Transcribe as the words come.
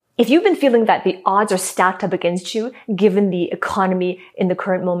If you've been feeling that the odds are stacked up against you, given the economy in the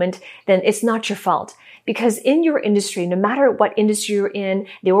current moment, then it's not your fault. Because in your industry, no matter what industry you're in,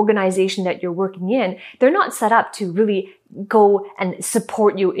 the organization that you're working in, they're not set up to really go and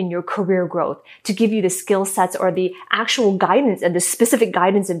support you in your career growth, to give you the skill sets or the actual guidance and the specific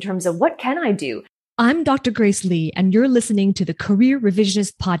guidance in terms of what can I do? I'm Dr. Grace Lee, and you're listening to the Career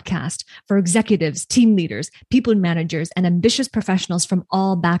Revisionist podcast for executives, team leaders, people managers, and ambitious professionals from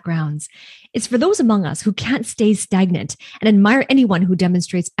all backgrounds. It's for those among us who can't stay stagnant and admire anyone who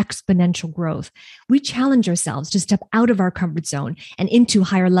demonstrates exponential growth. We challenge ourselves to step out of our comfort zone and into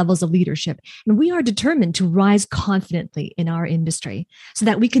higher levels of leadership, and we are determined to rise confidently in our industry so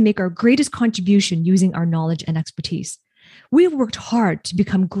that we can make our greatest contribution using our knowledge and expertise. We have worked hard to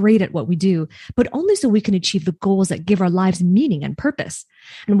become great at what we do, but only so we can achieve the goals that give our lives meaning and purpose.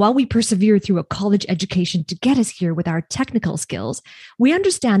 And while we persevere through a college education to get us here with our technical skills, we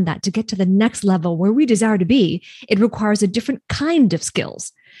understand that to get to the next level where we desire to be, it requires a different kind of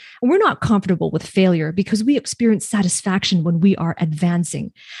skills. And we're not comfortable with failure because we experience satisfaction when we are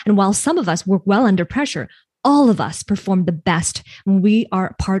advancing. And while some of us work well under pressure, all of us perform the best when we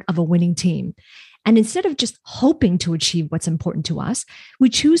are part of a winning team. And instead of just hoping to achieve what's important to us, we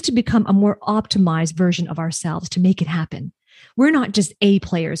choose to become a more optimized version of ourselves to make it happen. We're not just A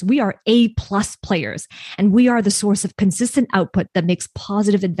players, we are A+ players, and we are the source of consistent output that makes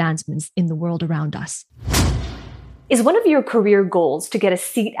positive advancements in the world around us. Is one of your career goals to get a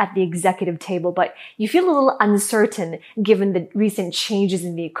seat at the executive table, but you feel a little uncertain given the recent changes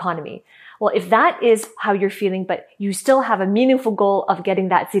in the economy? Well, if that is how you're feeling, but you still have a meaningful goal of getting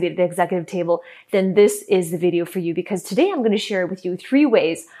that seat at the executive table, then this is the video for you, because today I'm going to share with you 3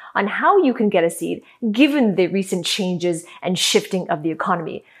 ways on how you can get a seat given the recent changes and shifting of the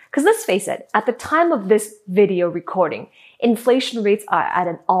economy. Because let's face it, at the time of this video recording, inflation rates are at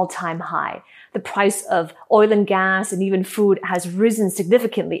an all-time high. The price of oil and gas and even food has risen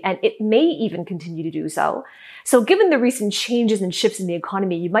significantly, and it may even continue to do so. So given the recent changes and shifts in the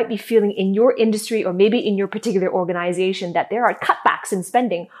economy, you might be feeling in your industry or maybe in your particular organization that there are cutbacks in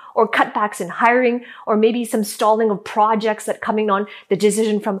spending or cutbacks in hiring, or maybe some stalling of projects that coming on the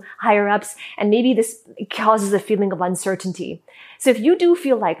decision from higher ups. And maybe this causes a feeling of uncertainty. So if you do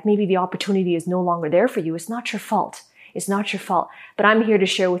feel like maybe the opportunity is no longer there for you, it's not your fault. It's not your fault. But I'm here to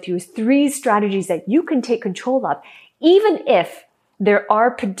share with you 3 strategies that you can take control of, even if there are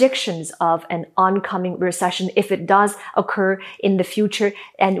predictions of an oncoming recession, if it does occur in the future,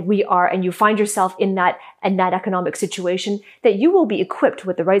 and you find yourself in that economic situation, that you will be equipped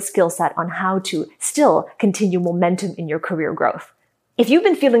with the right skill set on how to still continue momentum in your career growth. If you've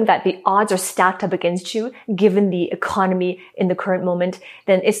been feeling that the odds are stacked up against you, given the economy in the current moment,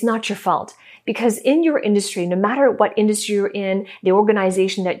 then it's not your fault. Because in your industry, no matter what industry you're in, the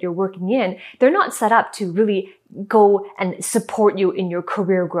organization that you're working in, they're not set up to really go and support you in your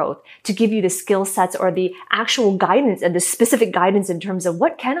career growth, to give you the skill sets or the actual guidance and the specific guidance in terms of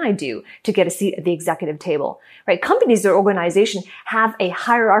what can I do to get a seat at the executive table, right? Companies or organizations have a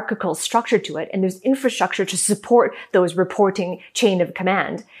hierarchical structure to it, and there's infrastructure to support those reporting chain of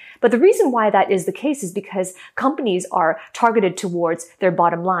command. But the reason why that is the case is because companies are targeted towards their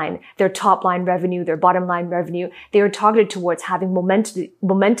bottom line, their top line revenue, their bottom line revenue. They are targeted towards having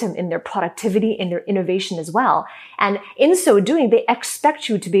momentum in their productivity, in their innovation as well. And in so doing, they expect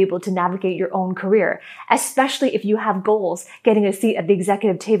you to be able to navigate your own career, especially if you have goals, getting a seat at the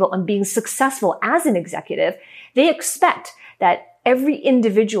executive table and being successful as an executive. They expect that every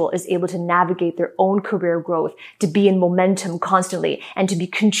individual is able to navigate their own career growth, to be in momentum constantly, and to be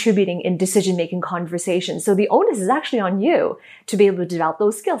contributing in decision-making conversations. So the onus is actually on you to be able to develop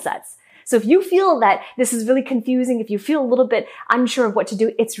those skill sets. So if you feel that this is really confusing, if you feel a little bit unsure of what to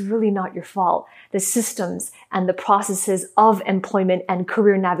do, it's really not your fault. The systems and the processes of employment and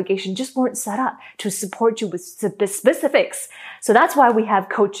career navigation just weren't set up to support you with specifics. So that's why we have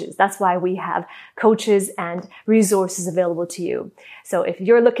coaches. That's why we have coaches and resources available to you. So if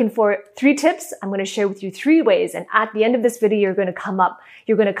you're looking for 3 tips, I'm going to share with you 3 ways. And at the end of this video, you're going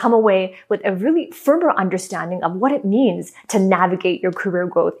to come away with a really firmer understanding of what it means to navigate your career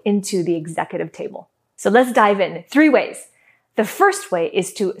growth into the executive table. So let's dive in. 3 ways. The first way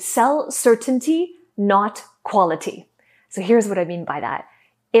is to sell certainty, not quality. So here's what I mean by that.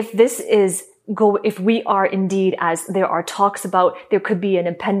 If we are indeed, as there are talks about, there could be an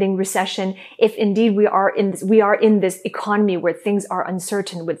impending recession, if indeed we are in this economy where things are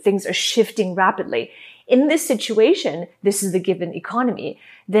uncertain, where things are shifting rapidly, in this situation, this is the given economy,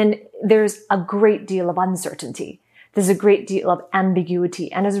 then there's a great deal of uncertainty. There's a great deal of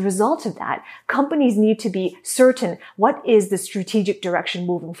ambiguity. And as a result of that, companies need to be certain what is the strategic direction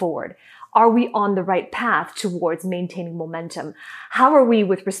moving forward. Are we on the right path towards maintaining momentum? How are we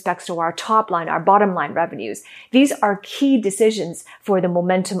with respect to our top line, our bottom line revenues? These are key decisions for the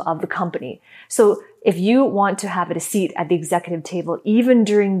momentum of the company. So if you want to have a seat at the executive table, even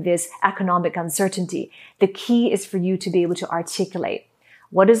during this economic uncertainty, the key is for you to be able to articulate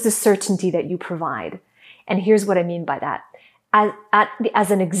what is the certainty that you provide. And here's what I mean by that. As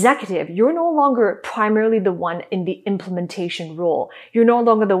an executive, you're no longer primarily the one in the implementation role. You're no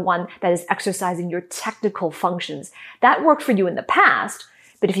longer the one that is exercising your technical functions. That worked for you in the past,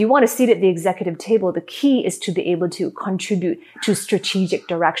 but if you want to sit at the executive table, the key is to be able to contribute to strategic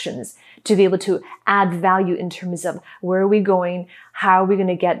directions, to be able to add value in terms of where are we going, how are we going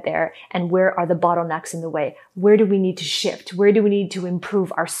to get there, and where are the bottlenecks in the way? Where do we need to shift? Where do we need to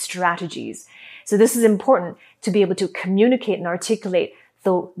improve our strategies? So this is important to be able to communicate and articulate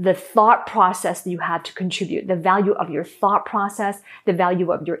the thought process that you have to contribute, the value of your thought process, the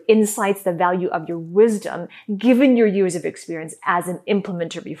value of your insights, the value of your wisdom, given your years of experience as an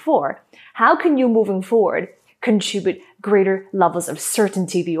implementer before. How can you, moving forward, contribute greater levels of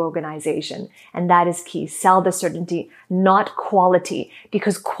certainty to the organization? And that is key. Sell the certainty, not quality,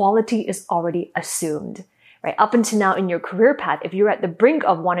 because quality is already assumed. Right? Up until now in your career path, if you're at the brink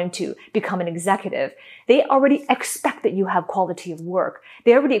of wanting to become an executive, they already expect that you have quality of work.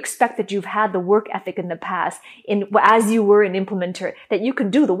 They already expect that you've had the work ethic in the past, as you were an implementer, that you can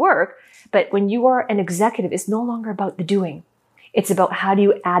do the work. But when you are an executive, it's no longer about the doing. It's about how do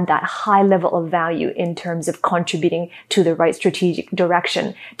you add that high level of value in terms of contributing to the right strategic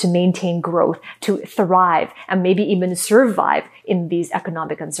direction to maintain growth, to thrive, and maybe even survive in these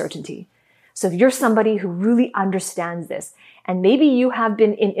economic uncertainty. So if you're somebody who really understands this, and maybe you have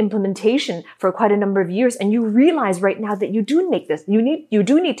been in implementation for quite a number of years, and you realize right now that you do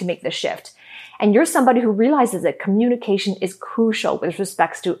need to make this shift. And you're somebody who realizes that communication is crucial with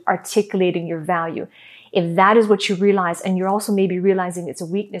respect to articulating your value. If that is what you realize, and you're also maybe realizing it's a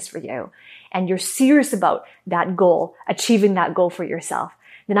weakness for you, and you're serious about that goal, achieving that goal for yourself,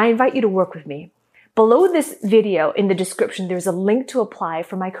 then I invite you to work with me. Below this video in the description, there's a link to apply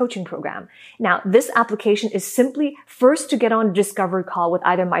for my coaching program. Now, this application is simply first to get on a discovery call with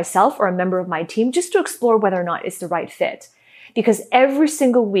either myself or a member of my team just to explore whether or not it's the right fit. Because every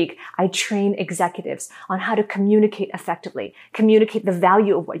single week, I train executives on how to communicate effectively, communicate the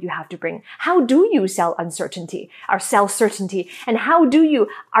value of what you have to bring. How do you sell uncertainty or sell certainty? And how do you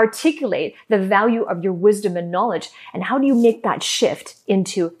articulate the value of your wisdom and knowledge? And how do you make that shift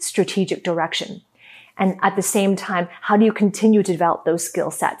into strategic direction? And at the same time, how do you continue to develop those skill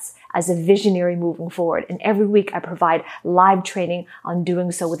sets as a visionary moving forward? And every week I provide live training on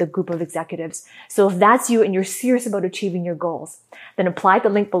doing so with a group of executives. So if that's you and you're serious about achieving your goals, then apply the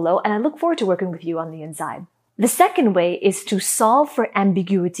link below, and I look forward to working with you on the inside. The second way is to solve for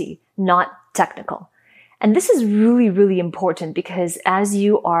ambiguity, not technical. And this is really, really important because as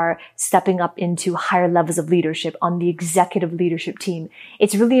you are stepping up into higher levels of leadership on the executive leadership team,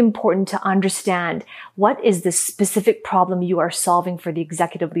 it's really important to understand what is the specific problem you are solving for the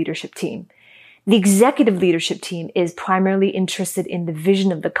executive leadership team. The executive leadership team is primarily interested in the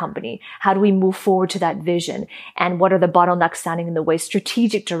vision of the company. How do we move forward to that vision? And what are the bottlenecks standing in the way?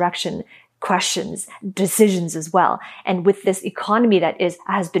 Strategic direction, questions, decisions as well. And with this economy that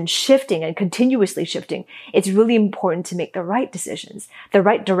has been shifting and continuously shifting, it's really important to make the right decisions, the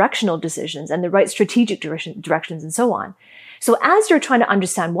right directional decisions, and the right strategic directions and so on. So as you're trying to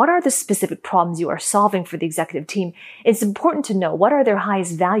understand what are the specific problems you are solving for the executive team, it's important to know what are their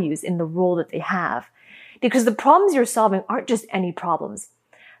highest values in the role that they have. Because the problems you're solving aren't just any problems.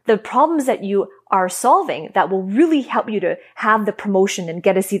 The problems that you are solving that will really help you to have the promotion and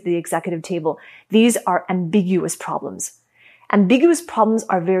get a seat at the executive table, these are ambiguous problems. Ambiguous problems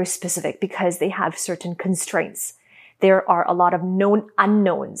are very specific because they have certain constraints. There are a lot of known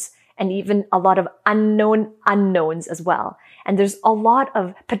unknowns and even a lot of unknown unknowns as well. And there's a lot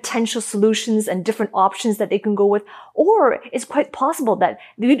of potential solutions and different options that they can go with. Or it's quite possible that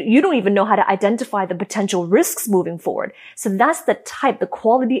you don't even know how to identify the potential risks moving forward. So that's the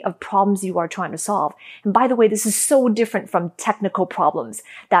quality of problems you are trying to solve. And by the way, this is so different from technical problems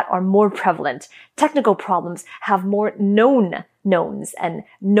that are more prevalent. Technical problems have more known knowns and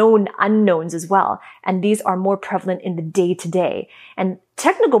known unknowns as well. And these are more prevalent in the day-to-day. And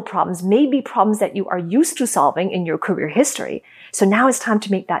technical problems may be problems that you are used to solving in your career history. So now it's time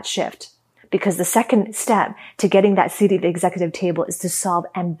to make that shift. Because the second step to getting that seat at the executive table is to solve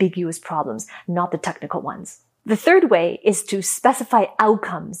ambiguous problems, not the technical ones. The third way is to specify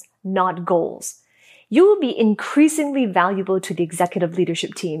outcomes, not goals. you will be increasingly valuable to the executive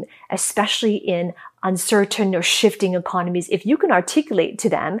leadership team, especially in uncertain or shifting economies, if you can articulate to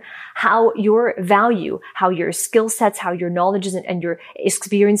them how your value, how your skill sets, how your knowledge and your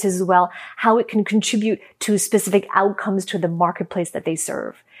experiences as well, how it can contribute to specific outcomes to the marketplace that they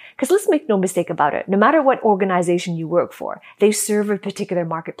serve. Because let's make no mistake about it. No matter what organization you work for, they serve a particular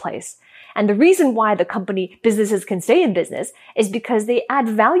marketplace. And the reason why the businesses can stay in business is because they add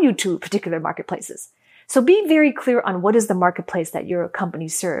value to particular marketplaces. So be very clear on what is the marketplace that your company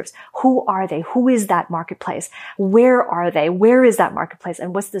serves. Who are they? Who is that marketplace? Where are they? Where is that marketplace?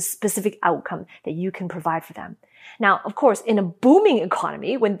 And what's the specific outcome that you can provide for them? Now, of course, in a booming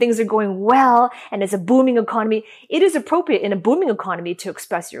economy, when things are going well and it's a booming economy, it is appropriate in a booming economy to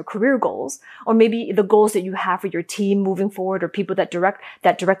express your career goals, or maybe the goals that you have for your team moving forward, or people that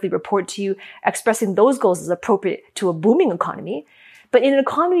directly report to you. Expressing those goals is appropriate to a booming economy. But in an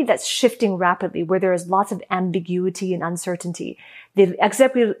economy that's shifting rapidly, where there is lots of ambiguity and uncertainty, the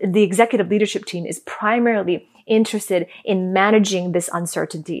executive leadership team is primarily interested in managing this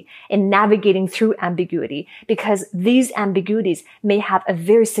uncertainty, in navigating through ambiguity, because these ambiguities may have a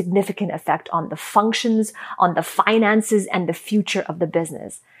very significant effect on the functions, on the finances, and the future of the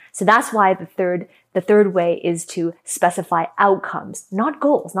business. So that's why the third way is to specify outcomes, not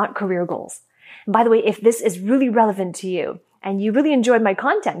goals, not career goals. And by the way, if this is really relevant to you, and you really enjoyed my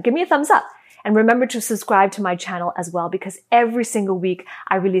content, give me a thumbs up. And remember to subscribe to my channel as well, because every single week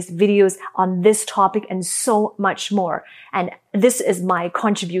I release videos on this topic and so much more. And this is my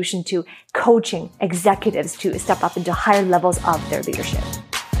contribution to coaching executives to step up into higher levels of their leadership.